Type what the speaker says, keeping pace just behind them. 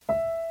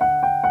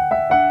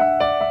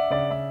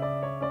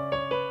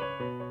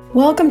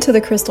Welcome to the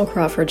Crystal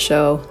Crawford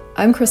Show.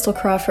 I'm Crystal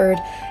Crawford,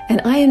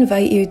 and I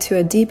invite you to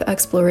a deep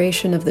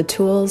exploration of the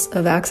tools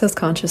of Access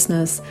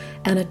Consciousness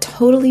and a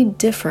totally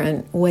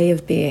different way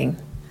of being.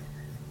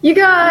 You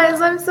guys,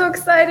 I'm so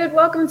excited.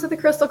 Welcome to the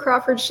Crystal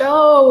Crawford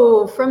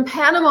Show from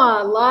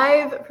Panama,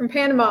 live from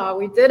Panama.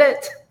 We did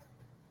it.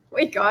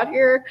 We got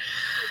here.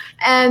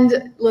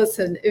 And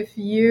listen, if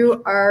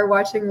you are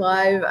watching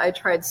live, I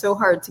tried so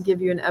hard to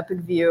give you an epic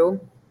view.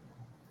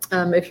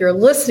 If you're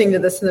listening to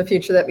this in the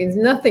future, that means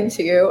nothing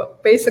to you.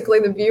 Basically,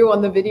 the view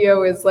on the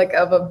video is like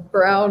of a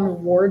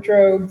brown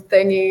wardrobe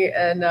thingy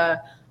and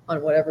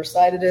on whatever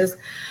side it is.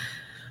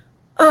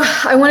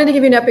 I wanted to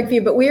give you an epic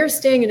view, but we are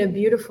staying in a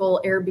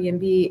beautiful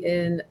Airbnb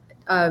in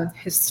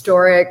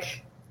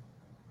historic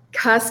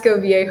Casco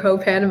Viejo,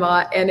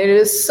 Panama, and it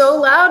is so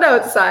loud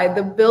outside.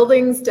 The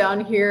buildings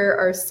down here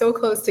are so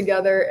close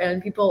together,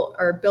 and people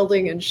are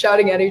building and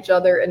shouting at each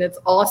other, and it's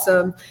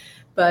awesome.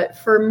 But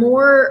for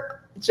more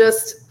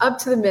just up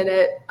to the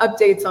minute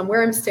updates on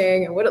where I'm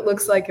staying and what it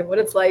looks like and what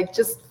it's like,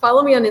 just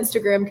follow me on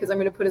Instagram because I'm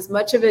going to put as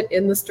much of it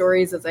in the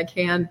stories as I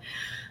can.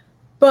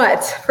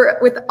 But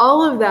with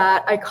all of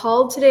that, I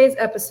called today's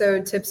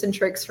episode Tips and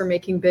Tricks for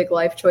Making Big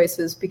Life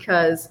Choices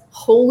because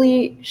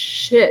holy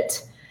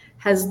shit,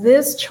 has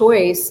this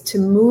choice to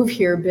move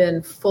here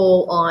been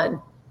full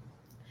on.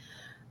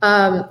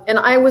 And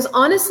I was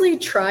honestly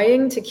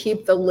trying to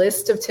keep the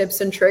list of tips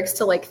and tricks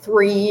to like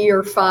 3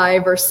 or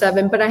 5 or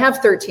 7, but I have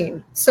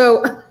 13.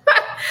 So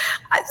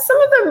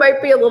some of them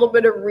might be a little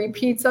bit of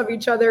repeats of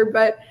each other,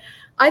 but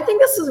I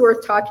think this is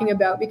worth talking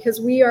about because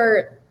we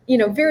are,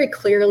 very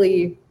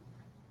clearly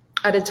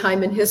at a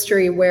time in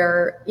history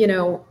where,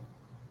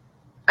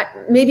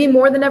 maybe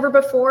more than ever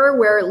before,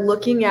 where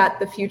looking at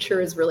the future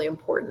is really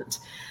important.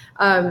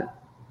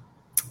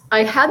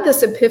 I had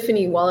this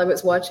epiphany while I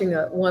was watching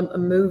a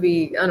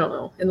movie, I don't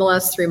know, in the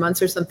last 3 months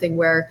or something,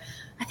 where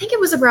I think it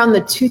was around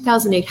the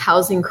 2008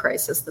 housing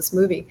crisis, this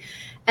movie.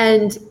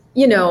 And,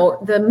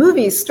 the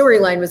movie's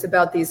storyline was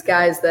about these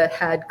guys that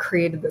had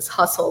created this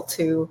hustle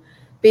to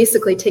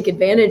basically take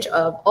advantage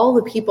of all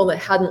the people that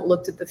hadn't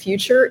looked at the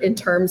future in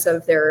terms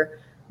of their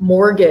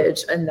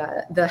mortgage and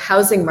the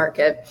housing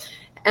market,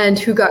 and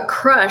who got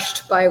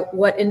crushed by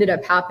what ended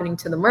up happening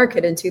to the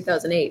market in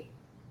 2008.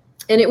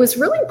 And it was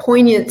really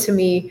poignant to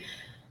me,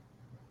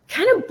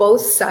 kind of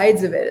both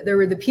sides of it. There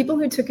were the people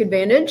who took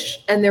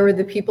advantage and there were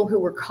the people who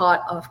were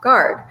caught off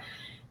guard.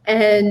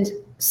 And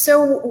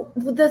so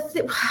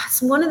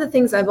one of the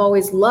things I've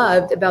always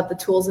loved about the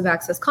tools of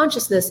Access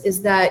Consciousness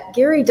is that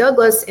Gary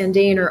Douglas and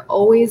Dane are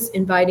always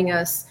inviting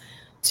us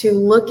to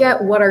look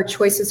at what our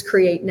choices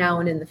create now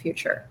and in the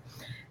future.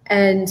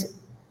 And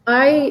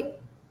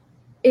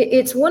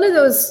it's one of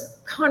those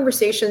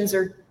conversations,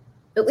 or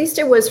at least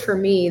it was for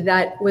me,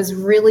 that was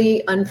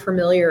really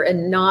unfamiliar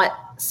and not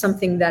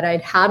something that I'd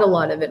had a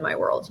lot of in my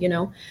world,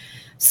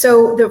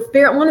 So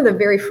one of the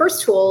very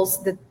first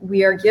tools that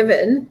we are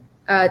given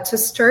to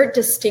start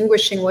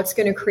distinguishing what's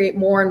going to create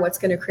more and what's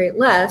going to create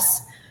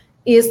less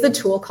is the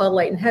tool called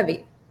light and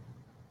heavy,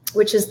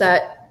 which is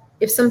that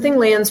if something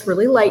lands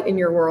really light in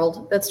your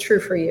world, that's true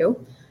for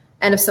you.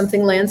 And if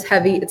something lands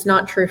heavy, it's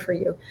not true for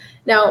you.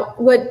 Now,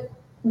 what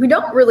we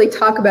don't really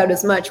talk about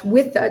as much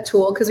with that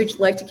tool, because we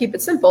like to keep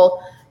it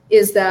simple,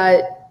 is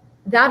that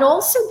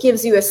also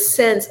gives you a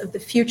sense of the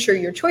future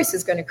your choice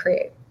is going to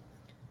create.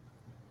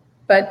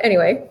 But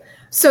anyway,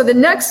 so the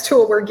next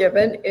tool we're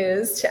given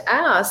is to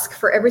ask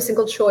for every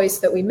single choice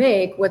that we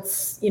make,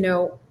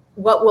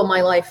 what will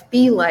my life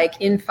be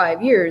like in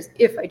 5 years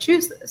if I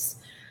choose this?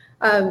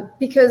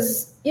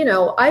 Because,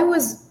 I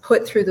was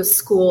put through the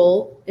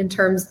school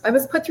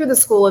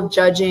of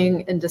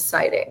judging and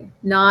deciding,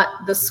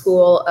 not the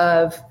school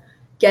of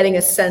getting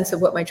a sense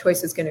of what my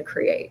choice is going to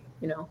create,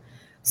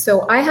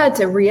 So I had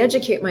to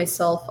re-educate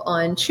myself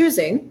on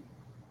choosing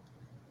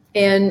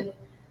and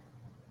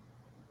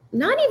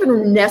not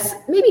even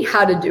maybe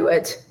how to do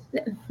it.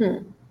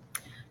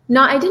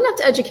 No, I didn't have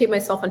to educate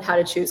myself on how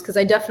to choose because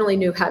I definitely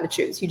knew how to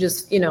choose. You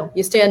just,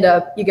 you stand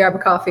up, you grab a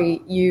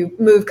coffee, you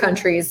move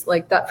countries.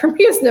 Like that for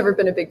me has never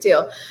been a big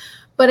deal.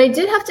 But I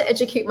did have to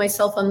educate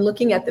myself on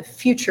looking at the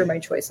future my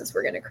choices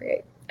were going to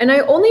create. And I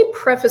only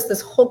preface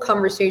this whole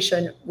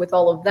conversation with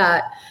all of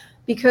that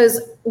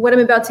because what I'm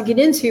about to get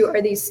into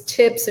are these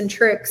tips and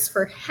tricks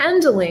for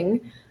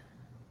handling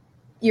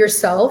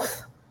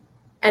yourself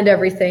and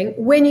everything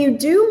when you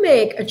do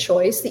make a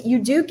choice that you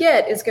do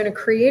get is going to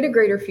create a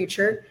greater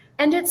future.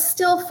 And it's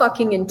still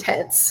fucking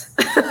intense.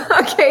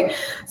 Okay.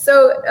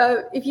 So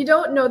if you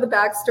don't know the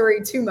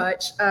backstory too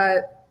much,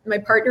 my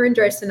partner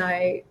Andres and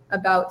I,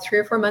 about 3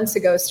 or 4 months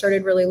ago,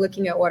 started really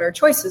looking at what our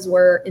choices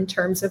were in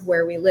terms of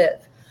where we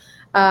live.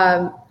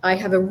 I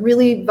have a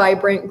really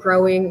vibrant,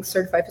 growing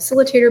certified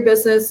facilitator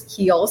business.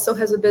 He also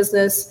has a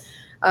business.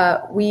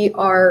 We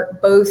are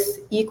both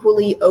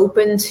equally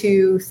open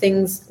to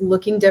things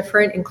looking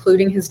different,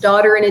 including his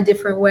daughter in a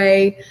different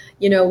way,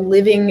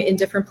 living in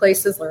different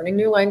places, learning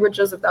new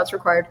languages if that's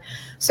required.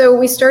 So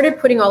we started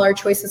putting all our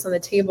choices on the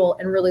table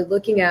and really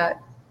looking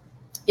at,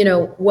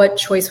 what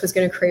choice was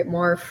going to create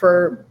more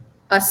for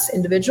us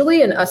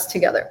individually and us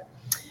together.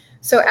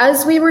 So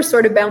as we were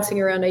sort of bouncing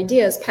around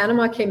ideas,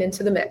 Panama came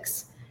into the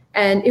mix.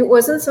 And it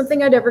wasn't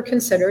something I'd ever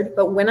considered.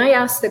 But when I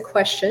asked the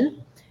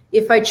question,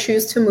 if I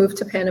choose to move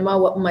to Panama,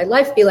 what will my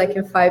life be like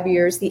in 5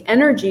 years? The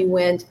energy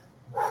went,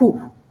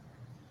 whew.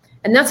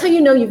 And that's how you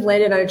know you've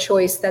landed on a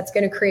choice that's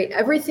going to create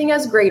everything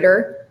as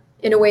greater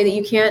in a way that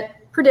you can't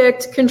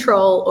predict,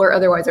 control, or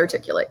otherwise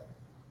articulate.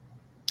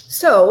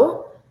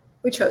 So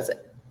we chose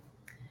it.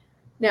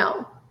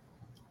 Now,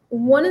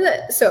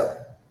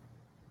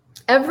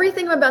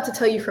 everything I'm about to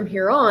tell you from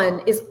here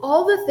on is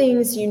all the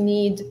things you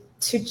need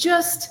to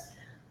just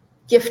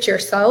gift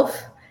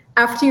yourself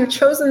after you've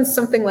chosen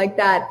something like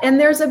that. And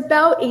there's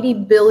about 80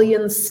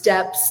 billion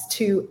steps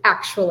to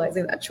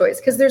actualizing that choice,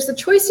 because there's the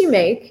choice you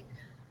make,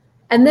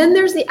 and then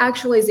there's the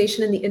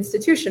actualization and the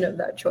institution of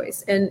that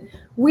choice. And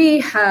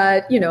we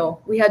had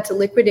to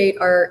liquidate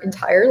our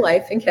entire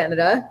life in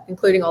Canada,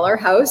 including all our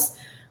house.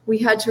 We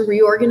had to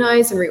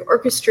reorganize and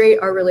reorchestrate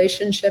our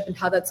relationship and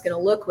how that's going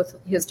to look with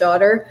his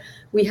daughter.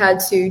 We had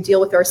to deal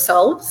with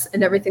ourselves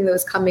and everything that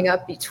was coming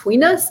up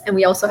between us. And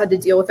we also had to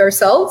deal with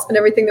ourselves and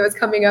everything that was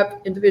coming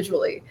up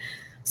individually.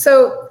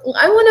 So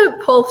I want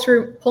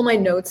to pull my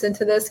notes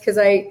into this, because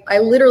I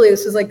literally,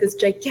 this was like this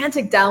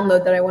gigantic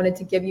download that I wanted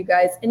to give you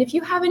guys. And if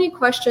you have any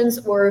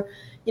questions, or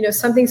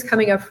something's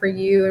coming up for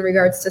you in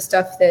regards to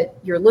stuff that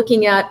you're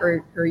looking at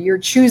or you're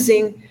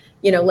choosing,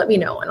 let me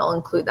know, and I'll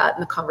include that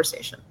in the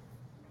conversation.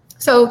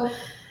 So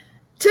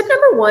tip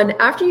number one,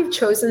 after you've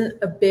chosen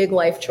a big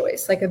life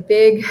choice, like a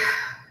big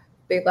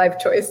life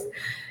choice,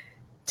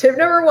 tip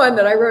number one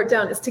that I wrote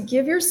down is to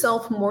give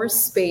yourself more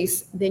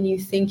space than you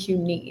think you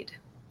need.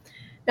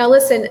 Now,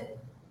 listen,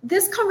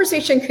 this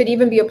conversation could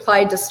even be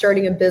applied to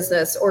starting a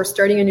business or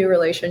starting a new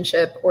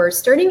relationship or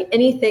starting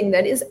anything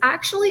that is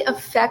actually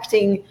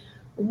affecting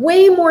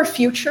way more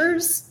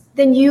futures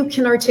than you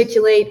can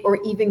articulate or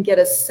even get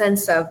a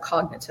sense of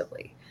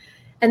cognitively.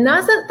 And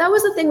that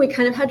was the thing we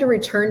kind of had to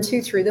return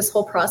to through this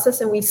whole process,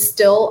 and we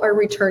still are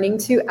returning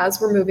to as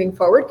we're moving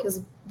forward,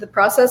 because the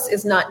process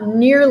is not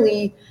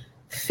nearly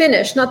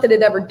finished. Not that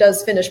it ever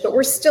does finish, but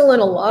we're still in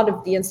a lot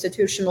of the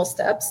institutional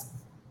steps.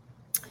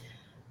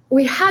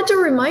 We had to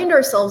remind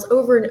ourselves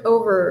over and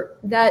over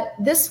that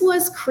this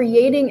was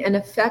creating and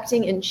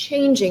affecting and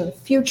changing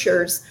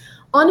futures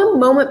on a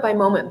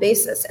moment-by-moment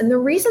basis. And the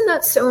reason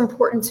that's so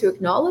important to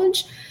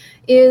acknowledge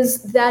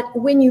is that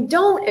when you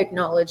don't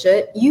acknowledge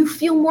it, you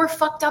feel more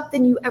fucked up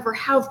than you ever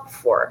have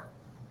before.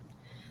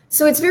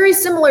 So it's very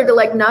similar to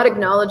like not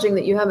acknowledging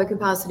that you have a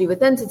capacity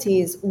with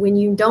entities. When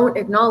you don't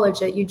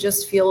acknowledge it, you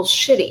just feel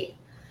shitty.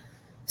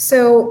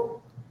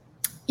 So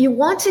you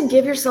want to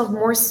give yourself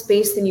more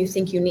space than you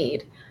think you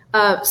need.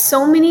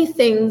 So many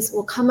things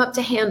will come up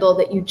to handle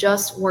that you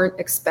just weren't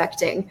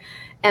expecting.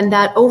 And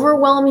that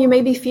overwhelm you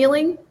may be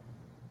feeling,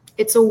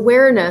 it's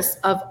awareness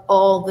of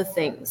all the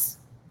things.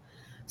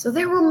 So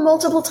there were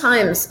multiple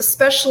times,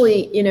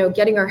 especially,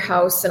 getting our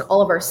house and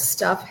all of our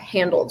stuff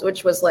handled,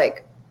 which was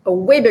like a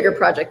way bigger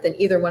project than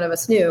either one of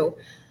us knew,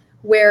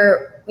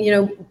 where,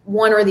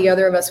 one or the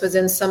other of us was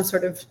in some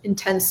sort of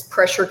intense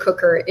pressure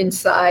cooker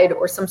inside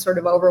or some sort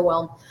of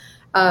overwhelm.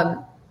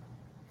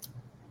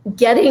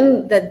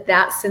 Getting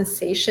that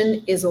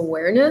sensation is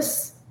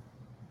awareness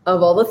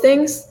of all the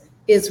things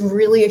is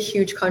really a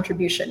huge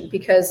contribution,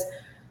 because,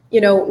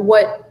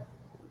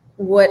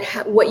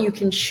 what you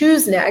can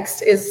choose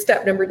next is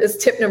tip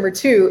number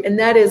two. And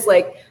that is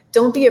like,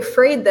 don't be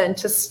afraid then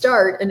to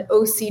start an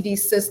OCD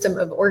system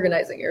of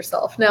organizing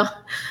yourself. Now,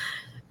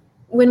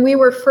 when we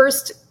were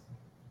first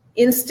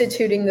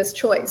instituting this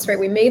choice, right,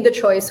 we made the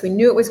choice, we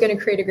knew it was going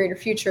to create a greater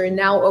future. And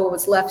now what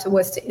was left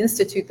was to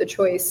institute the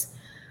choice.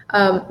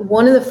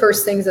 One of the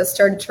first things that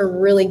started to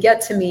really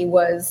get to me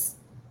was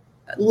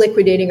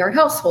liquidating our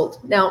household.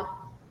 Now,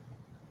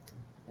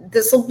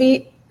 this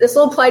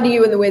will apply to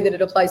you in the way that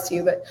it applies to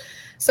you. But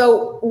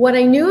so what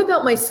I knew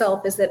about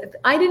myself is that if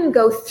I didn't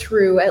go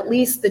through at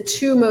least the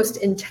two most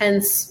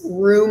intense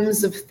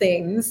rooms of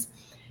things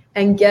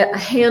and get a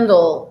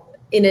handle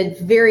in a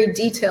very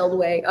detailed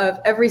way of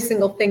every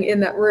single thing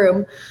in that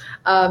room,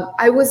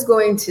 I was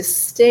going to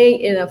stay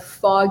in a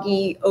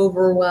foggy,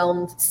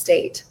 overwhelmed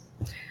state.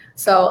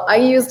 So I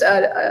used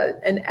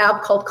an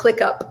app called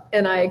ClickUp,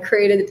 and I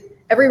created,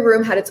 every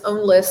room had its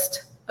own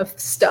list of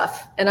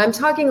stuff. And I'm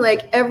talking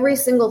like every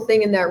single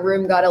thing in that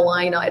room got a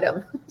line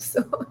item.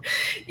 So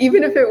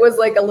even if it was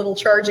like a little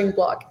charging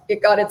block,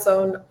 it got its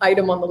own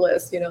item on the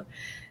list,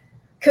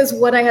 because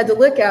what I had to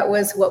look at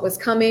was what was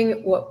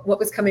coming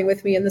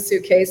with me in the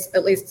suitcase,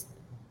 at least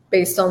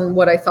based on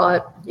what I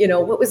thought,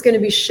 what was going to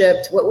be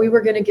shipped, what we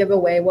were going to give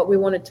away, what we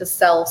wanted to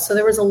sell. So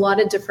there was a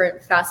lot of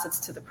different facets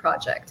to the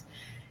project.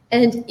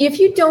 And if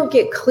you don't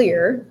get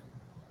clear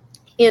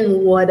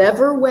in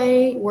whatever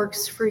way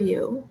works for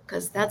you,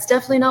 because that's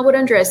definitely not what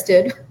Andres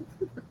did,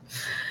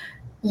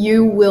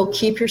 you will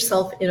keep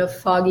yourself in a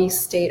foggy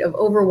state of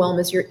overwhelm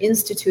as you're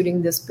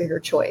instituting this bigger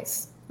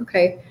choice.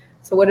 Okay,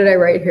 so what did I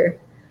write here?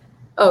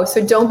 Oh,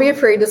 so don't be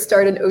afraid to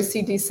start an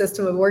OCD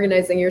system of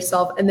organizing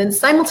yourself. And then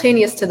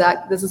simultaneous to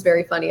that, this is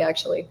very funny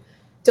actually,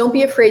 don't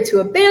be afraid to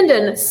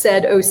abandon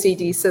said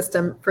OCD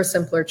system for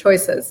simpler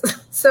choices.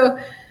 So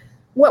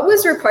what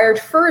was required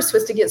first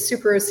was to get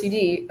super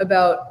OCD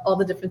about all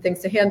the different things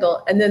to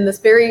handle. And then this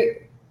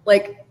very,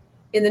 like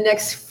in the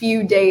next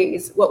few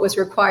days, what was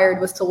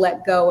required was to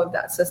let go of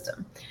that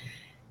system.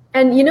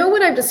 And you know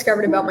what I've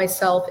discovered about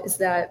myself is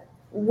that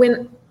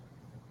when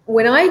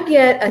I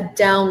get a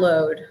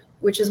download,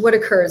 which is what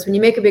occurs when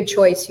you make a big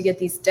choice, you get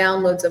these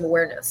downloads of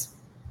awareness.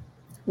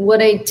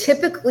 What I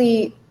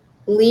typically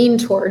lean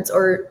towards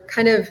or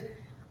kind of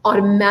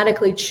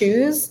automatically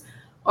choose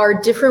are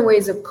different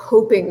ways of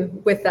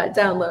coping with that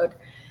download.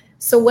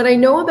 So what I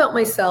know about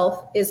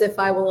myself is if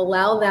I will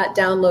allow that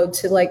download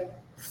to like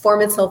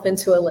form itself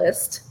into a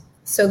list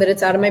so that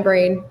it's out of my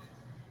brain,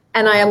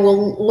 and I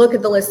will look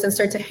at the list and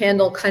start to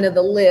handle kind of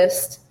the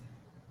list,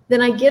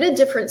 then I get a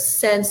different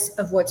sense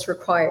of what's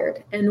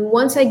required. And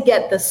once I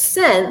get the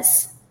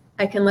sense,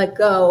 I can let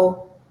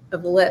go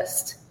of the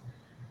list.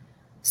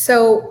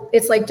 So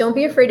it's like, don't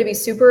be afraid to be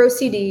super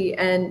OCD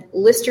and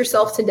list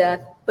yourself to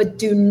death, but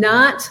do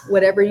not,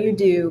 whatever you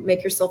do,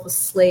 make yourself a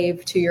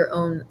slave to your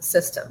own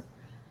system.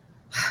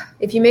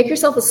 If you make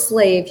yourself a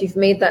slave, you've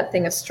made that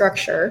thing a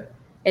structure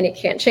and it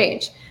can't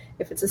change.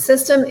 If it's a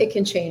system, it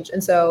can change.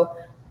 And so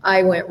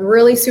I went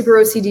really super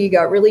OCD,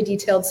 got really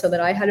detailed so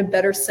that I had a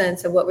better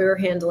sense of what we were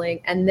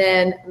handling, and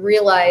then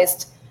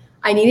realized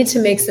I needed to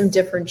make some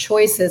different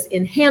choices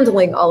in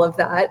handling all of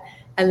that,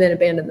 and then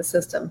abandon the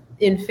system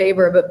in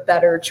favor of a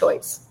better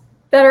choice.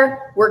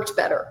 Better, worked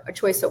better, a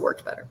choice that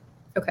worked better.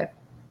 Okay.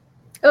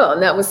 Oh,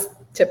 and that was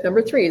tip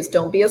number 3 is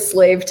don't be a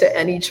slave to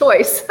any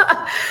choice.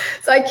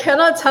 So I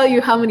cannot tell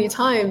you how many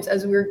times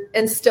as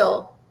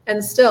still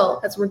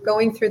as we're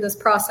going through this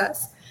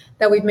process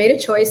that we've made a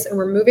choice and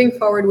we're moving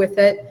forward with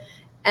it,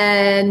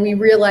 and we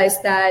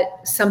realize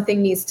that something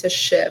needs to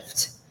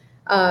shift.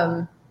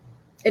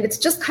 And it's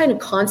just kind of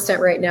constant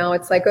right now.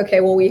 It's like,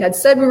 okay, well, we had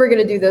said we were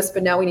going to do this,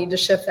 but now we need to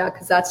shift that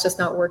because that's just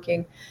not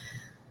working.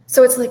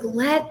 So it's like,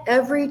 let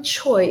every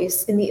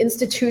choice in the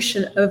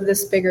institution of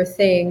this bigger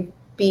thing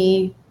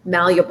be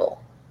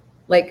malleable.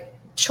 Like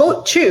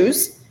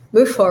choose,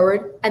 move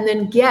forward, and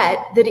then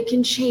get that it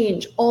can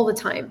change all the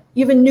time.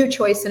 You have a new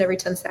choice in every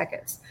 10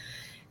 seconds.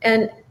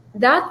 And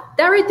that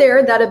right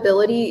there, that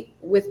ability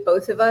with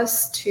both of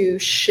us to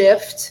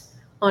shift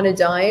on a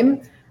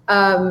dime,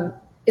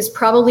 is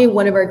probably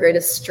one of our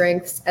greatest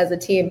strengths as a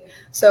team.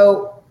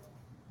 So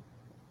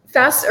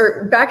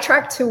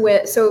backtrack to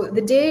it. So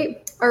the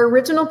day, our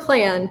original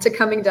plan to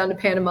coming down to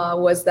Panama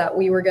was that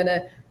we were going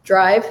to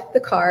drive the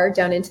car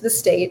down into the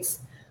States,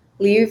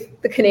 leave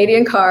the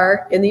Canadian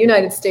car in the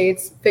United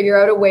States,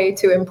 figure out a way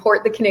to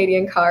import the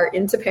Canadian car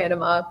into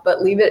Panama,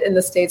 but leave it in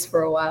the States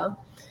for a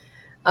while.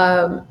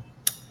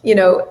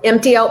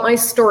 Empty out my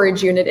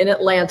storage unit in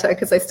Atlanta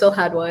because I still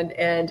had one,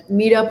 and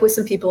meet up with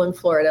some people in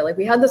Florida. Like,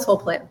 we had this whole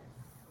plan.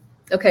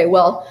 Okay,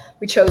 well,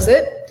 we chose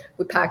it.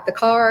 We packed the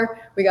car.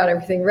 We got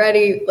everything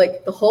ready.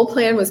 Like, the whole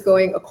plan was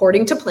going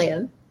according to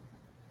plan.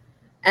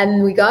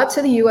 And we got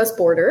to the US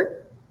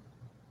border.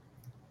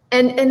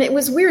 And it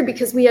was weird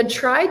because we had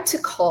tried to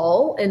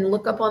call and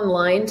look up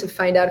online to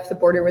find out if the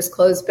border was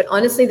closed, but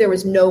honestly, there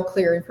was no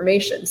clear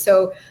information.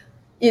 So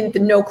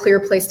no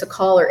clear place to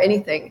call or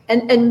anything.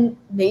 And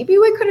maybe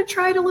we could have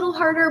tried a little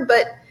harder,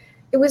 but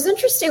it was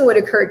interesting what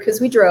occurred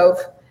because we drove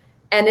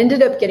and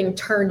ended up getting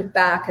turned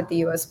back at the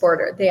US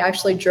border. They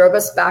actually drove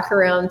us back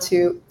around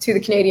to the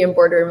Canadian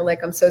border and were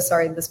like, I'm so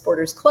sorry, this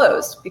border's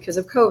closed because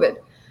of COVID.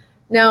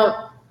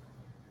 Now,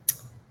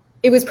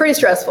 it was pretty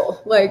stressful.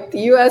 Like, the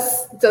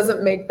US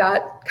doesn't make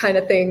that kind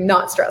of thing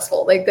not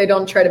stressful. Like, they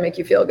don't try to make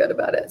you feel good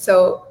about it.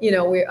 So,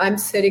 I'm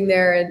sitting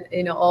there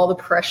and, all the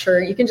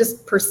pressure, you can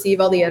just perceive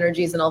all the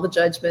energies and all the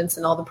judgments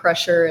and all the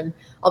pressure and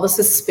all the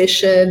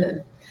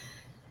suspicion.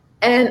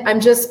 And I'm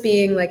just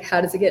being like,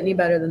 how does it get any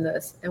better than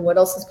this? And what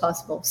else is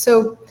possible?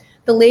 So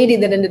the lady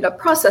that ended up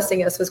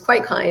processing us was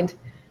quite kind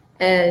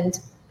and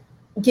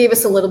gave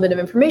us a little bit of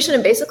information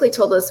and basically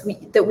told us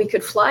that we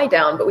could fly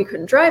down, but we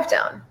couldn't drive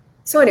down.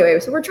 So anyway,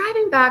 so we're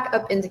driving back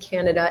up into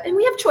Canada and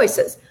we have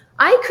choices.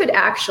 I could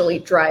actually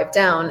drive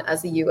down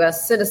as a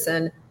US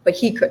citizen, but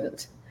he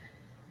couldn't.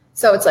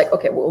 So it's like,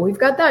 okay, well, we've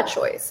got that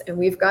choice, and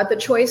we've got the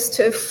choice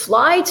to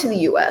fly to the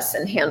US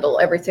and handle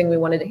everything we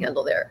wanted to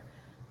handle there.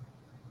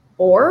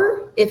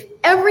 Or if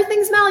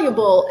everything's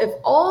malleable, if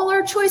all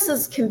our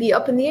choices can be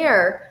up in the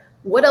air,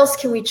 what else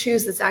can we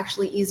choose that's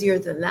actually easier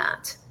than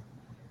that?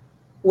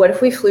 What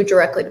if we flew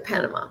directly to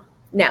Panama?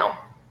 Now,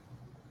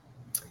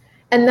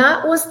 and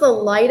that was the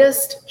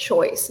lightest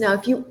choice. Now,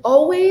 if you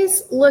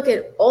always look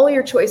at all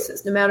your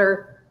choices, no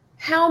matter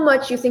how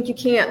much you think you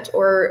can't,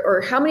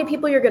 or how many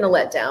people you're going to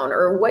let down,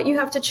 or what you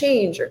have to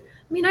change,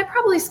 I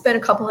probably spent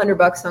a couple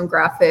 $100 on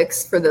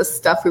graphics for this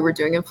stuff we were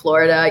doing in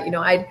Florida.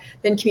 I'd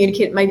then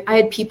communicate. I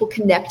had people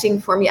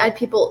connecting for me. I had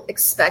people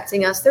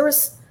expecting us. There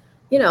was,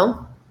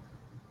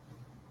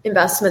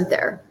 investment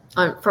there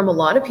from a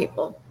lot of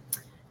people.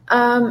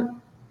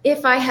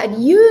 If I had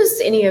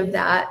used any of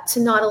that to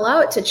not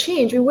allow it to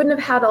change, we wouldn't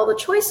have had all the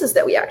choices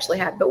that we actually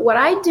had. But what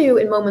I do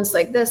in moments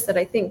like this that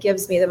I think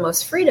gives me the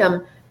most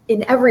freedom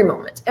in every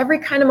moment, every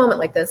kind of moment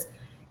like this,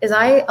 is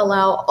I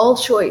allow all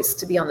choice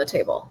to be on the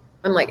table.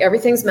 I'm like,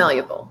 everything's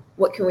malleable.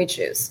 What can we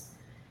choose?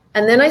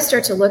 And then I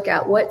start to look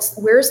at what's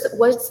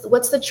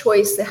the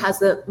choice that has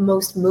the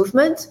most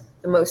movement,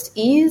 the most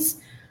ease.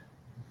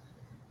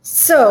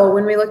 So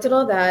when we looked at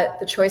all that,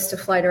 the choice to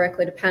fly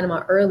directly to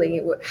Panama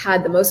early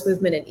had the most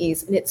movement and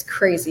ease. And it's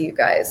crazy, you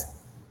guys.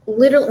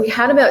 Literally, we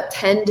had about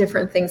 10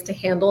 different things to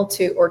handle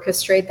to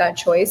orchestrate that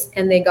choice,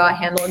 and they got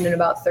handled in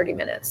about 30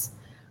 minutes.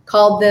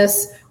 Called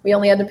this, we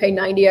only had to pay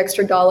 $90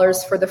 extra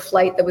for the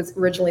flight that was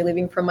originally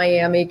leaving from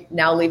Miami,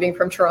 now leaving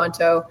from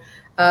Toronto.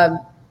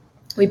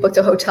 We booked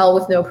a hotel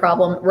with no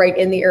problem right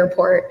in the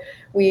airport.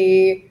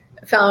 We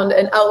found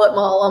an outlet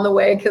mall on the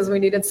way because we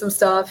needed some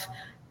stuff.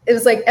 It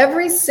was like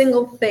every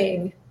single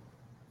thing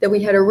that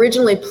we had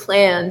originally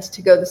planned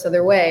to go this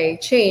other way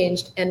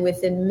changed, and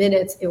within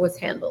minutes it was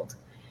handled.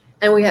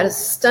 And we had a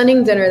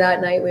stunning dinner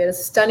that night. We had a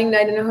stunning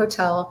night in a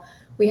hotel.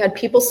 We had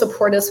people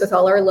support us with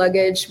all our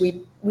luggage.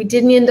 We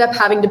didn't end up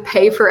having to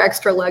pay for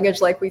extra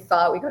luggage like we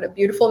thought. We got a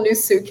beautiful new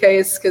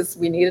suitcase because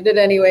we needed it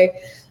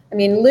anyway. I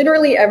mean,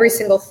 literally every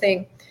single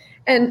thing.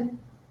 And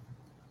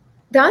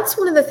that's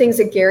one of the things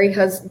that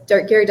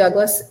Gary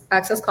Douglas,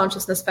 Access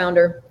Consciousness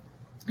founder,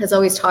 has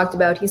always talked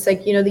about. He's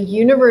like, the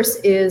universe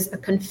is a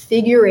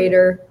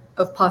configurator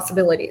of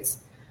possibilities.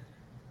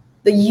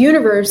 The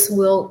universe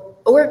will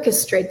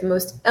orchestrate the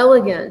most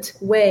elegant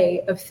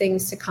way of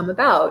things to come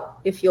about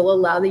if you'll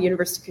allow the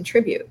universe to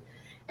contribute.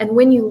 And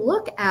when you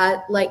look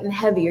at light and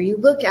heavy, or you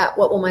look at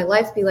what will my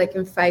life be like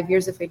in 5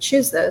 years if I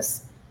choose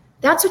this,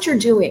 that's what you're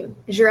doing,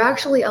 is you're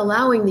actually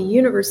allowing the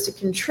universe to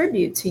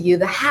contribute to you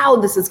the how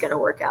this is going to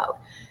work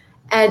out.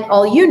 And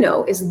all you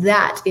know is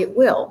that it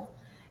will.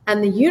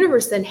 And the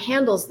universe then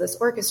handles this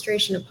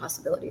orchestration of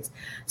possibilities.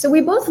 So we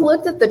both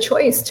looked at the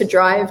choice to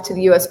drive to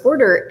the US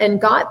border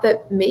and got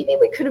that maybe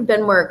we could have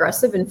been more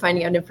aggressive in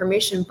finding out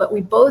information, but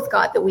we both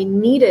got that we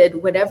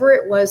needed whatever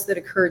it was that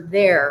occurred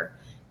there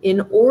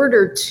in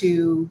order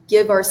to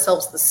give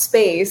ourselves the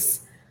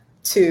space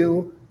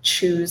to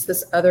choose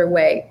this other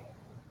way.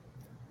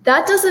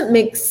 That doesn't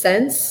make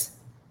sense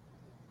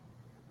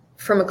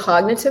from a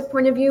cognitive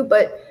point of view,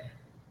 but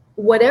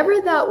whatever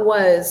that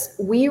was,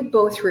 we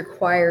both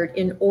required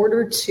in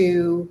order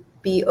to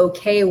be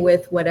okay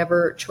with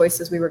whatever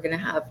choices we were going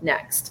to have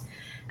next.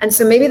 And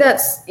so maybe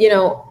that's,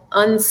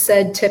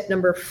 unsaid tip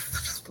number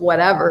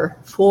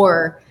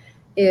 4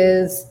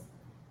 is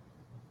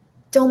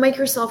don't make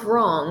yourself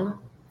wrong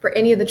for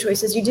any of the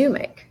choices you do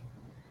make,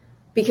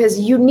 because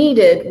you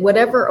needed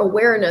whatever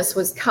awareness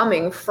was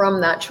coming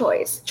from that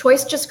choice.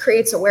 Choice just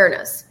creates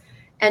awareness.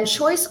 And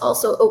choice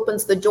also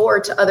opens the door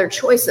to other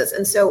choices.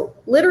 And so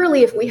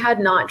literally, if we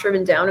had not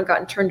driven down and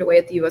gotten turned away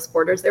at the US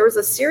borders, there was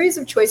a series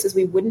of choices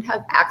we wouldn't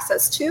have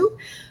access to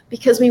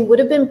because we would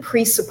have been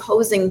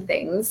presupposing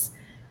things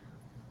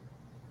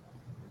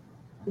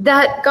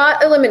that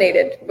got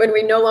eliminated when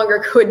we no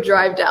longer could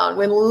drive down,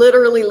 when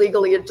literally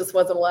legally it just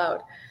wasn't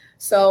allowed.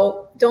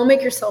 So don't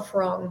make yourself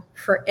wrong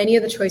for any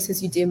of the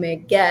choices you do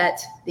make.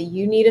 Get that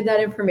you needed that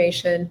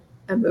information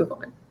and move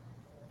on.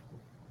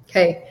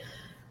 Okay.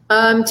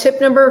 Tip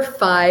number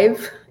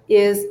 5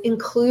 is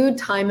include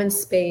time and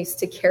space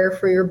to care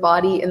for your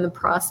body in the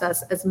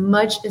process as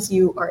much as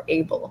you are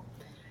able.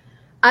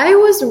 I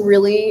was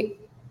really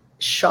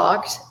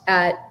shocked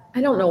I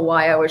don't know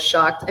why I was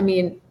shocked. I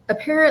mean,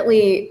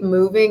 apparently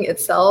moving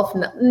itself,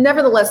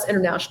 nevertheless,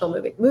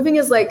 international moving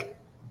is like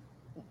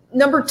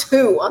number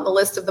 2 on the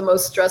list of the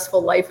most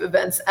stressful life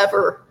events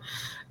ever.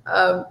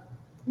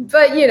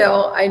 But,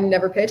 I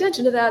never pay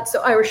attention to that.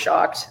 So I was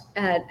shocked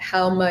at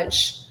how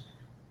much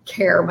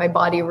care my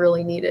body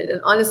really needed.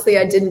 And honestly,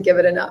 I didn't give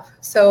it enough.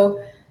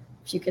 So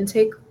if you can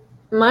take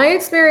my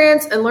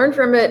experience and learn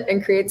from it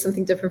and create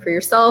something different for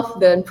yourself,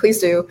 then please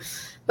do.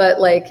 But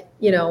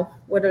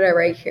what did I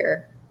write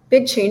here?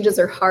 Big changes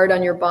are hard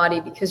on your body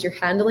because you're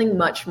handling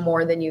much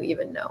more than you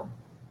even know.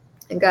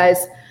 And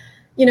guys,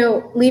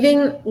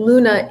 leaving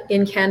Luna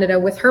in Canada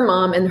with her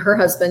mom and her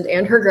husband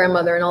and her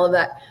grandmother and all of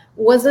that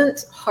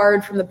wasn't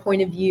hard from the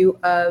point of view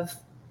of,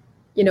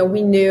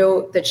 we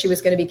knew that she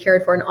was going to be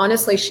cared for. And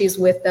honestly, she's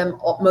with them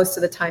most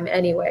of the time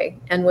anyway,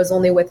 and was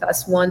only with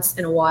us once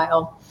in a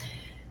while.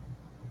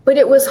 But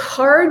it was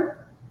hard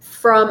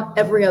from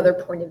every other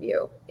point of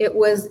view. It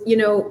was,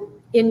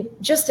 in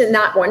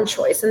that one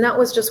choice. And that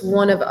was just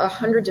one of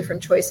 100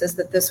 different choices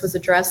that this was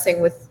addressing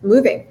with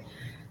moving.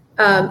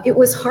 It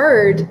was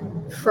hard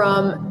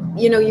from,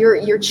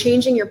 you're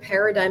changing your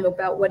paradigm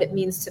about what it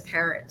means to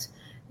parent.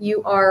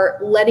 You are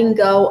letting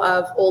go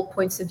of old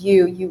points of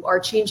view. You are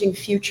changing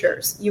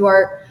futures.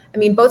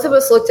 Both of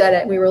us looked at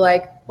it and we were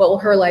like, what will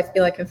her life be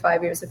like in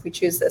 5 years if we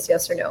choose this,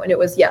 yes or no? And it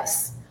was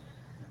yes.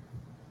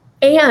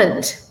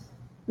 And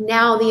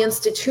now the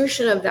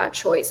institution of that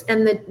choice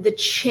and the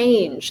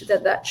change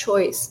that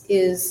choice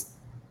is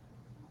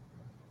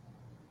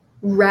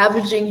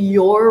ravaging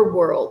your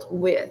world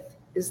with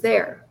is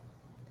there.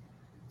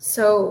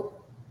 So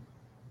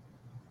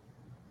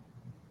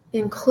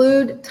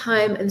include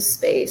time and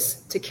space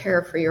to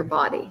care for your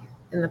body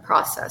in the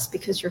process,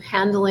 because you're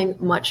handling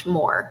much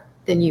more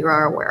than you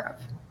are aware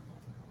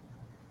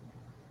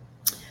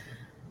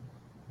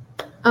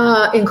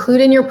of.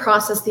 Include in your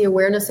process the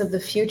awareness of the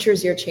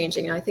futures you're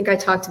changing. And I think I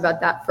talked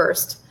about that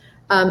first.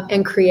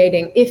 And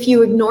creating. If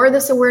you ignore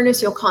this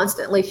awareness, you'll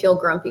constantly feel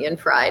grumpy and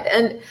fried.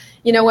 And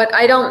you know what?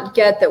 I don't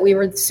get that we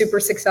were super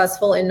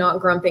successful in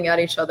not grumping at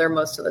each other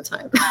most of the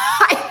time.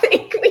 I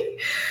think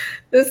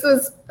this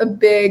was a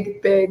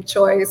big, big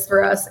choice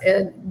for us.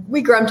 And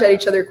we grumped at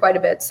each other quite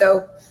a bit.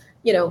 So,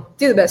 you know,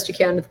 do the best you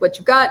can with what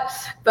you've got.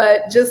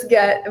 But just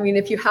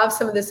if you have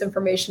some of this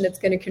information, it's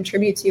going to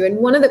contribute to you. And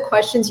one of the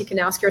questions you can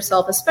ask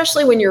yourself,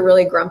 especially when you're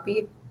really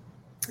grumpy,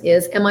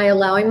 is, am I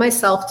allowing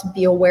myself to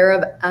be aware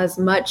of as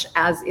much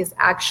as is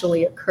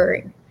actually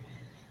occurring?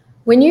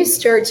 When you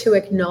start to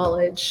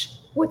acknowledge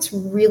what's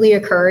really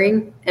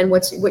occurring and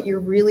what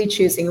you're really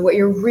choosing and what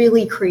you're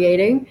really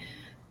creating,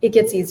 it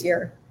gets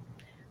easier.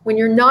 When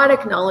you're not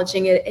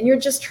acknowledging it and you're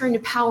just trying to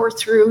power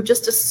through,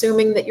 just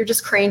assuming that you're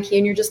just cranky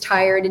and you're just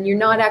tired and you're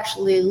not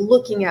actually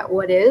looking at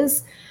what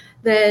is,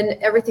 then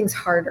everything's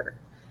harder.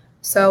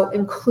 So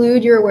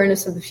include your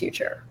awareness of the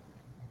future.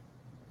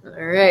 All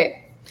right.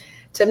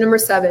 Tip number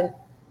 7,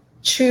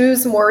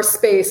 choose more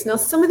space. Now,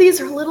 some of these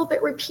are a little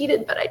bit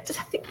repeated, but I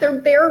think they're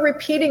bear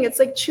repeating. It's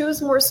like,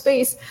 choose more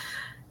space.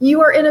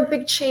 You are in a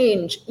big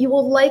change. You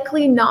will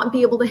likely not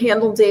be able to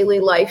handle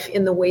daily life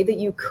in the way that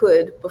you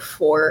could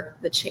before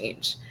the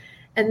change.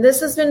 And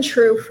this has been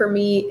true for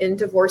me in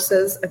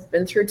divorces. I've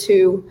been through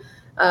 2.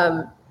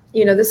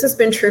 This has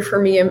been true for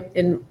me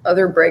in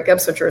other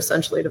breakups, which are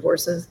essentially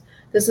divorces.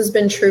 This has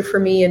been true for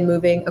me in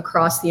moving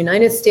across the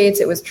United States.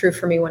 It was true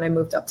for me when I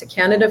moved up to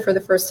Canada for the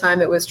first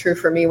time. It was true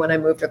for me when I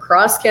moved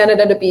across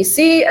Canada to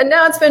BC. And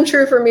now it's been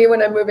true for me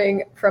when I'm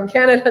moving from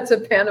Canada to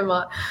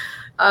Panama.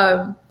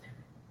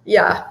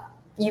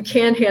 You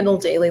can handle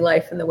daily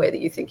life in the way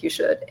that you think you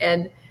should.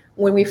 And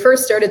when we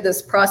first started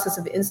this process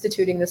of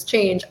instituting this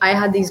change, I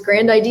had these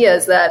grand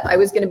ideas that I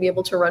was going to be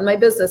able to run my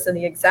business in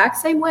the exact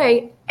same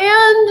way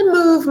and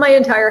move my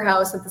entire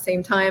house at the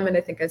same time. And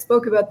I think I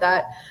spoke about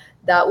that.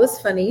 That was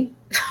funny.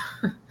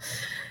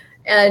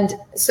 And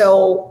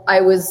so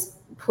I was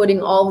putting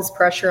all this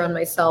pressure on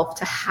myself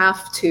to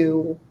have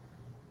to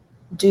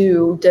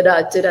do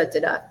da-da.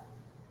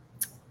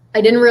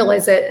 I didn't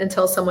realize it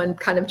until someone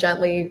kind of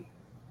gently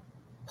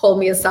pulled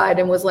me aside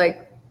and was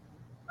like,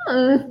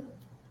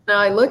 Now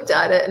I looked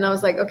at it and I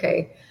was like,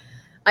 okay,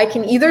 I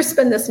can either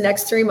spend this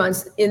next 3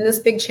 months in this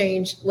big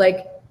change,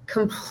 like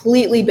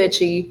completely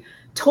bitchy,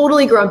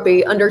 totally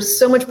grumpy, under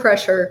so much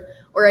pressure,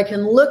 or I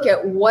can look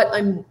at what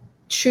I'm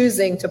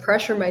choosing to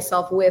pressure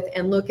myself with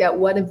and look at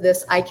what of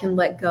this I can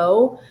let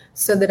go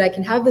so that I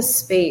can have the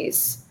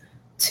space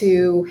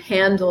to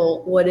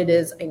handle what it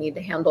is I need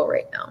to handle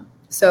right now.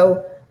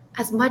 So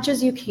as much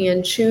as you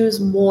can, choose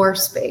more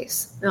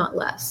space, not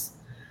less.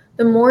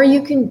 The more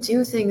you can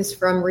do things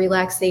from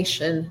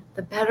relaxation,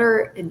 the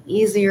better and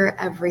easier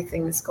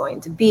everything is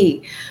going to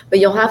be. But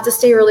you'll have to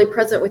stay really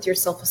present with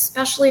yourself,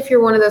 especially if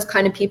you're one of those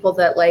kind of people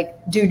that like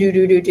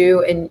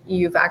do, and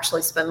you've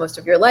actually spent most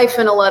of your life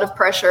in a lot of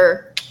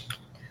pressure.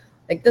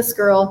 Like this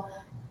girl,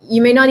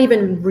 you may not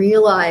even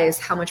realize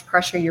how much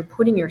pressure you're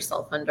putting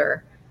yourself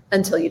under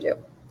until you do.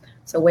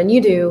 So when you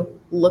do,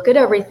 look at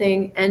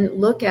everything and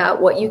look at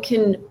what you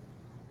can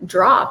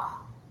drop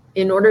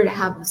in order to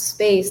have the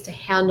space to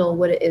handle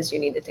what it is you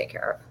need to take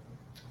care of.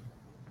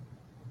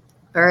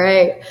 All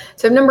right.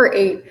 Tip number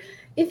 8,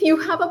 if you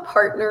have a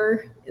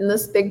partner in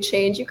this big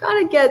change, you got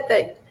to get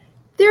that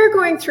they're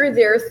going through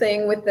their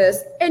thing with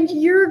this and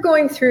you're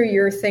going through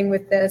your thing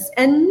with this,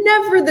 and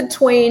never the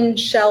twain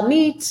shall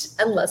meet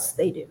unless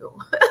they do.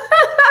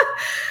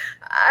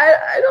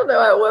 I don't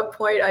know at what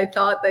point I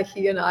thought that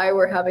he and I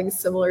were having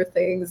similar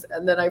things.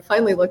 And then I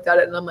finally looked at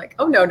it and I'm like,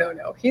 oh,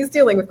 no. He's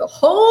dealing with a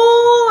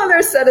whole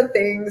other set of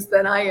things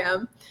than I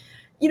am.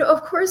 You know,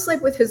 of course,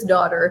 like with his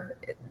daughter,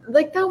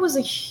 like that was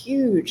a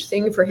huge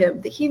thing for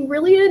him that he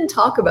really didn't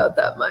talk about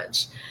that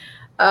much.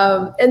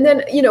 And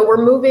then, you know,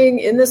 we're moving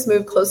in this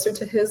move closer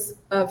to his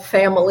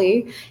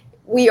family.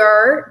 We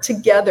are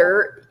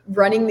together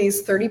running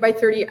these 30 by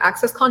 30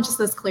 access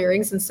consciousness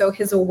clearings. And so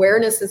his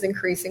awareness is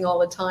increasing all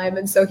the time.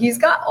 And so he's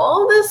got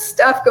all this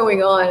stuff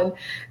going on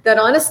that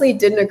honestly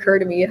didn't occur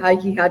to me how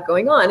he had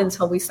going on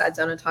until we sat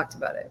down and talked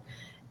about it.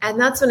 And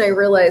that's when I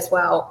realized,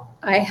 wow,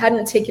 I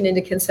hadn't taken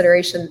into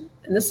consideration,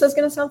 and this is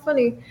going to sound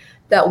funny,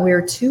 that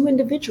we're 2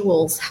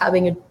 individuals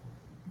having a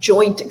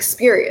joint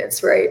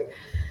experience, right?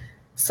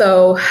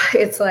 So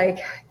it's like,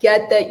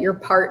 get that your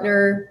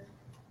partner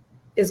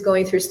is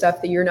going through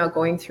stuff that you're not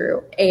going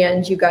through,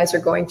 and you guys are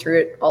going through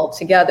it all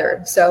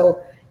together.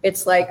 So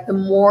it's like the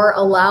more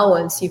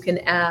allowance you can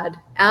add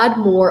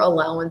more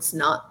allowance,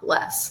 not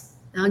less.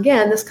 Now,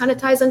 again, this kind of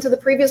ties into the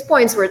previous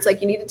points where it's like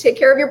you need to take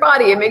care of your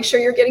body and make sure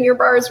you're getting your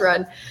bars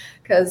run,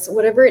 because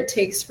whatever it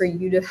takes for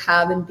you to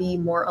have and be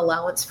more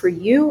allowance for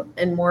you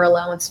and more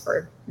allowance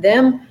for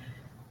them,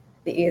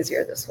 the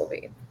easier this will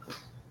be.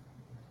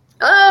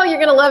 Oh, you're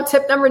going to love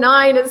tip number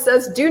 9. It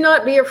says, do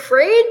not be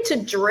afraid to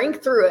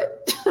drink through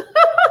it.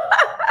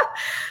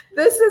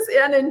 This is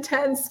an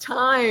intense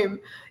time.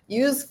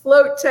 use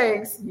float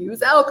tanks,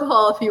 use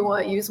alcohol if you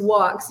want, use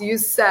walks,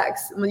 use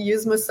sex,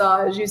 use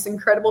massage, use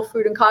incredible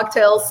food and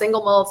cocktails,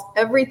 single malts,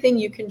 everything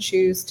you can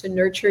choose to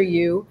nurture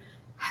you,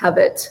 have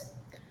it.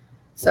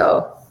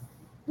 So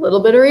a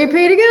little bit of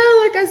repeat again,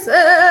 like I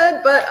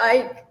said, but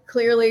I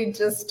clearly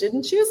just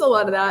didn't choose a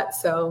lot of that,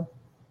 so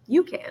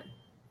you can.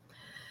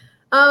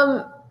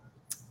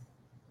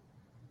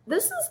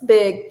 This is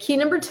big. Key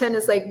number 10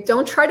 is like,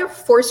 don't try to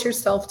force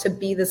yourself to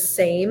be the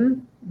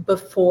same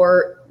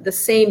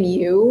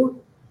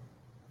you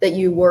that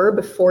you were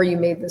before you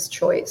made this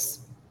choice.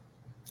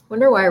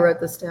 Wonder why I wrote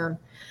this down.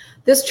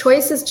 This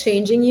choice is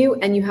changing you,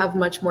 and you have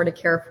much more to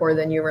care for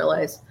than you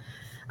realize.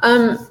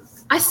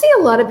 I see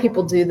a lot of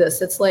people do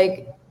this. It's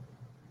like,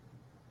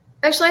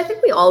 actually, I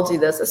think we all do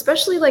this,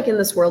 especially like in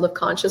this world of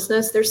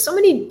consciousness. There's so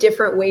many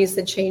different ways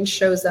that change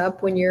shows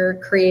up when you're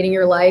creating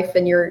your life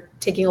and you're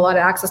taking a lot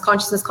of Access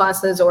Consciousness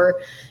classes,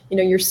 or,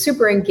 you're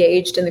super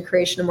engaged in the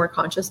creation of more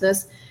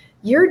consciousness.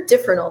 You're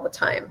different all the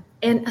time.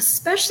 And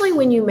especially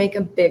when you make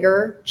a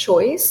bigger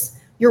choice,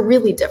 you're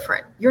really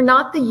different. You're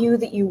not the you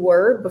that you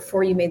were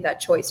before you made that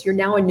choice. You're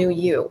now a new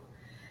you.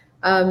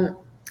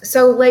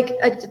 So like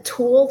a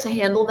tool to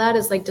handle that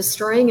is like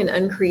destroying and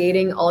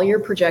uncreating all your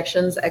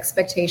projections,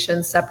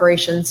 expectations,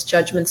 separations,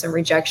 judgments, and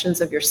rejections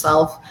of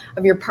yourself,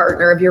 of your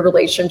partner, of your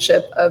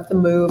relationship, of the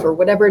move, or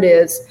whatever it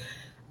is.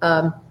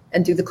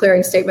 And do the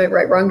clearing statement,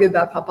 right, wrong, good,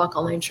 bad, pop, punk,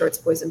 all nine shorts,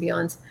 boys and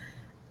beyonds.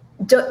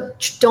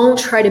 Don't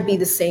try to be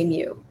the same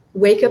you.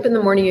 Wake up in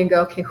the morning and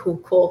go, okay,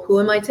 cool. Who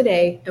am I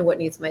today and what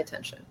needs my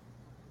attention?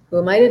 Who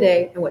am I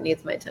today and what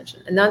needs my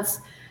attention? And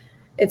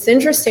it's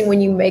interesting when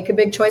you make a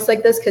big choice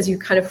like this, because you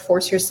kind of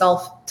force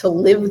yourself to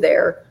live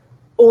there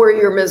or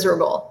you're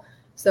miserable.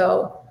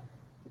 So,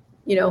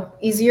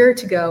 easier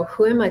to go,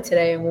 who am I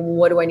today and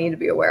what do I need to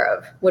be aware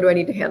of? What do I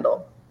need to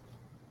handle?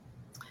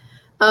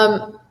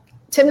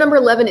 Tip number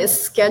 11 is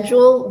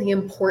schedule the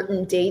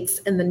important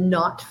dates and the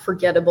not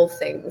forgettable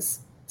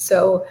things.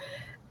 So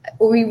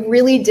we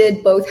really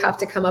did both have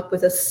to come up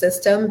with a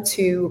system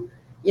to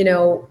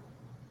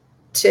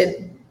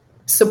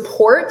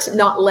support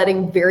not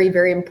letting very,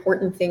 very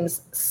important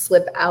things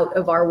slip out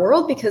of our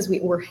world, because we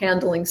were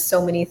handling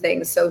so many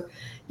things. So,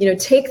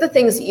 take the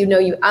things that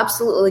you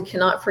absolutely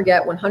cannot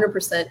forget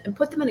 100% and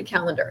put them in a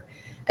calendar.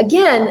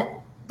 Again,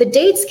 the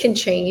dates can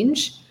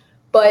change,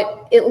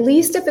 but at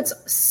least if it's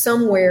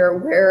somewhere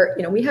where,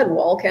 we had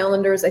wall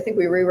calendars. I think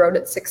we rewrote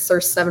it 6 or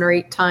 7 or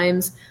 8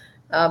 times.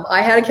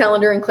 I had a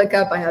calendar in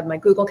ClickUp. I had my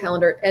Google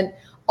Calendar, and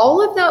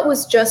all of that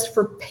was just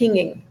for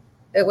pinging.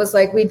 It was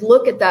like, we'd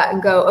look at that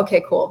and go,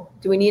 okay, cool.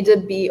 Do we need to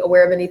be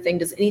aware of anything?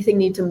 Does anything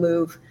need to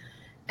move?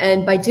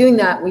 And by doing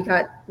that,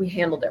 we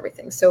handled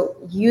everything. So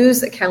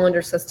use a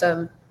calendar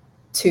system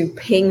to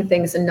ping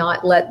things and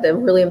not let the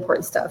really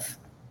important stuff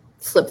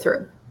slip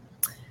through.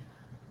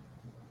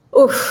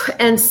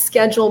 And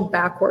schedule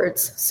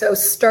backwards. So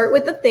start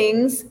with the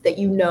things that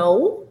you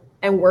know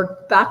and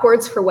work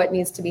backwards for what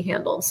needs to be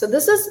handled. So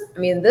this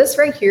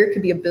right here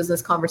could be a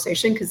business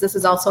conversation, because this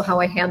is also how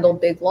I handle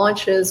big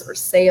launches or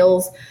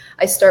sales.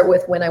 I start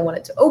with when I want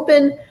it to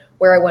open,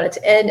 where I want it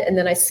to end, and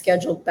then I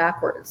schedule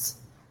backwards.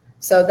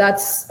 So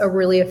that's a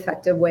really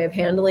effective way of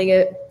handling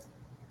it.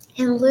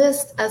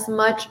 Enlist as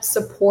much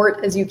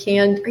support as you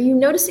can. Are you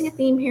noticing a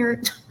theme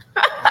here?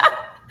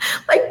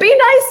 Like, be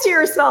nice to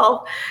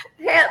yourself.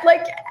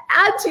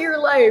 Add to your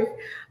life.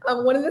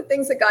 One of the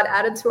things that got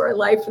added to our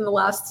life in the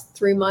last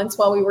 3 months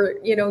while we were,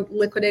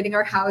 liquidating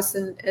our house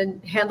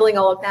and handling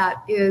all of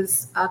that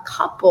is a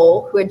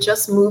couple who had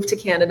just moved to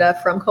Canada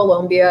from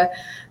Colombia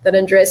that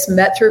Andres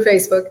met through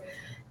Facebook.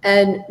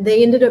 And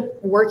they ended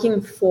up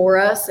working for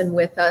us and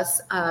with us,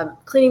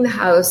 cleaning the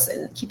house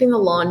and keeping the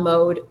lawn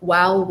mowed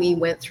while we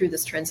went through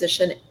this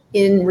transition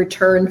in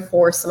return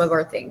for some of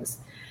our things.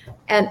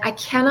 And I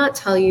cannot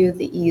tell you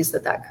the ease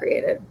that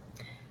created.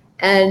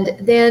 And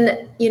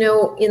then,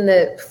 in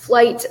the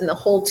flight and the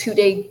whole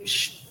 2-day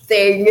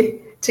thing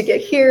to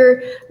get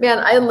here, man,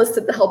 I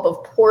enlisted the help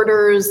of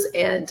porters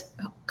and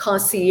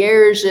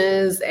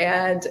concierges.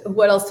 And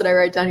what else did I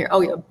write down here? Oh,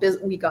 yeah,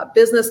 we got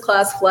business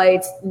class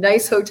flights,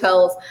 nice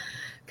hotels.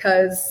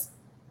 Because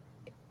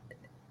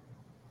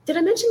did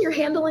I mention you're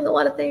handling a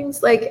lot of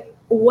things? Like,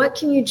 what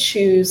can you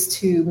choose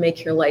to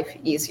make your life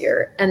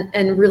easier?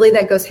 And really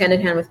that goes hand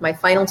in hand with my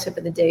final tip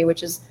of the day,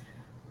 which is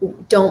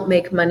don't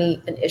make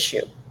money an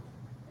issue.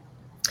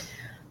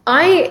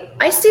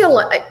 I see a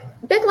lot.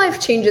 Big life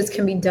changes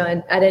can be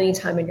done at any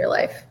time in your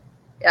life.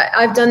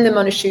 I've done them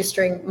on a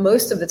shoestring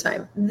most of the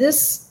time.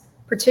 This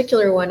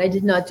particular one, I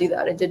did not do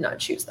that. I did not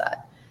choose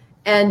that.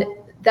 And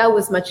that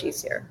was much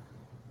easier.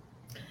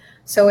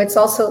 So it's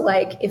also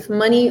like, if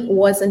money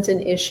wasn't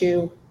an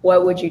issue,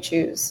 what would you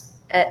choose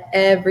at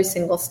every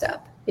single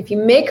step? If you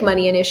make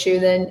money an issue,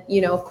 then,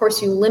 of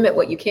course you limit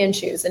what you can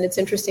choose. And it's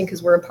interesting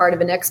because we're a part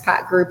of an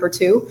expat group or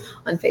two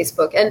on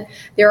Facebook. And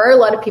there are a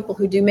lot of people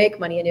who do make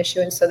money an issue,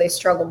 and so they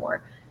struggle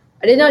more.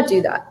 I did not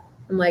do that.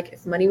 I'm like,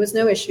 if money was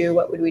no issue,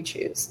 what would we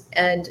choose?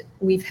 And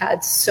we've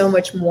had so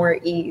much more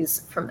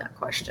ease from that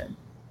question.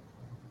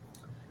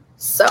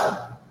 So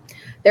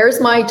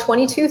there's my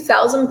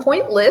 22,000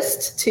 point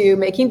list to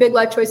making big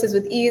life choices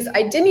with ease.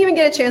 I didn't even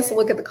get a chance to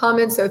look at the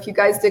comments. So if you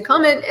guys did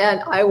comment,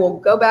 and I will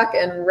go back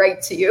and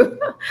write to you.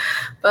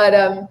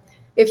 But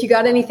if you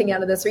got anything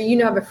out of this, or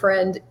have a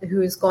friend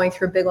who's going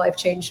through a big life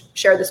change,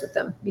 share this with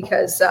them,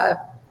 because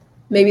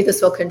maybe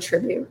this will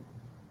contribute.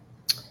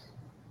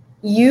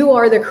 You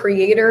are the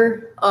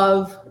creator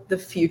of the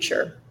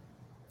future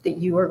that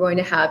you are going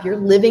to have. You're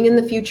living in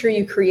the future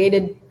you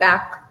created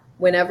back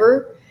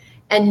whenever,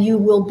 and you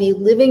will be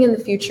living in the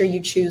future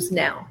you choose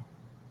now.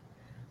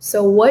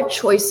 So what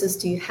choices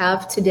do you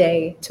have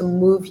today to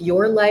move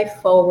your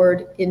life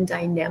forward in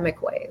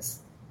dynamic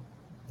ways?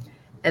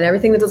 And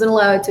everything that doesn't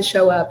allow it to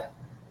show up,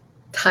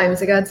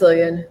 times a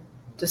godzillion,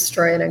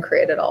 destroy it and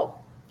create it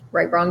all.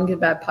 Right, wrong, good,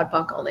 bad, pod,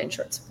 poc, all 9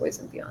 shorts, boys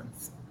and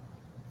beyonds.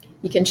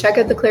 You can check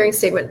out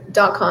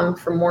theclearingstatement.com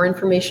for more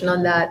information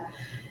on that.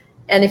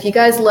 And if you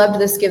guys loved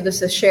this, give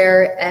this a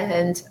share.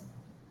 And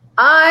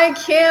I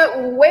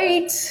can't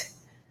wait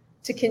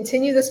to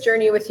continue this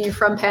journey with you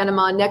from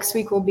Panama. Next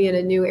week, we'll be in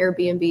a new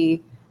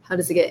Airbnb. How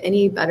does it get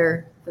any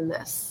better than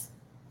this?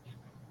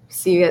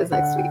 See you guys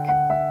next week.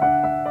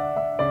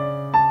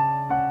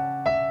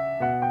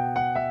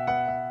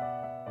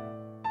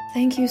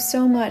 Thank you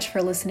so much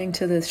for listening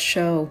to this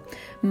show.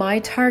 My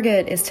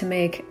target is to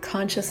make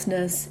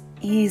consciousness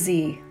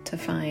easy to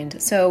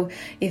find. So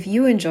if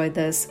you enjoyed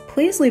this,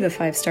 please leave a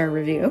 5-star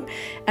review,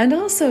 and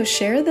also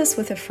share this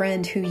with a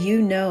friend who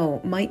you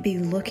know might be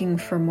looking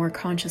for more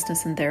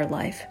consciousness in their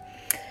life.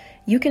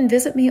 You can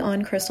visit me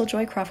on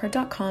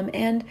crystaljoycrawford.com,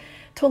 and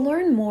to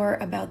learn more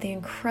about the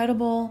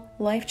incredible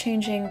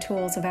life-changing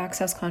tools of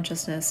Access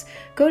Consciousness,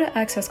 go to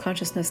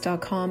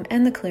accessconsciousness.com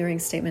and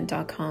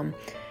theclearingstatement.com,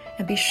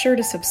 and be sure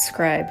to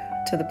subscribe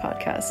to the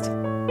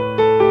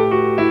podcast.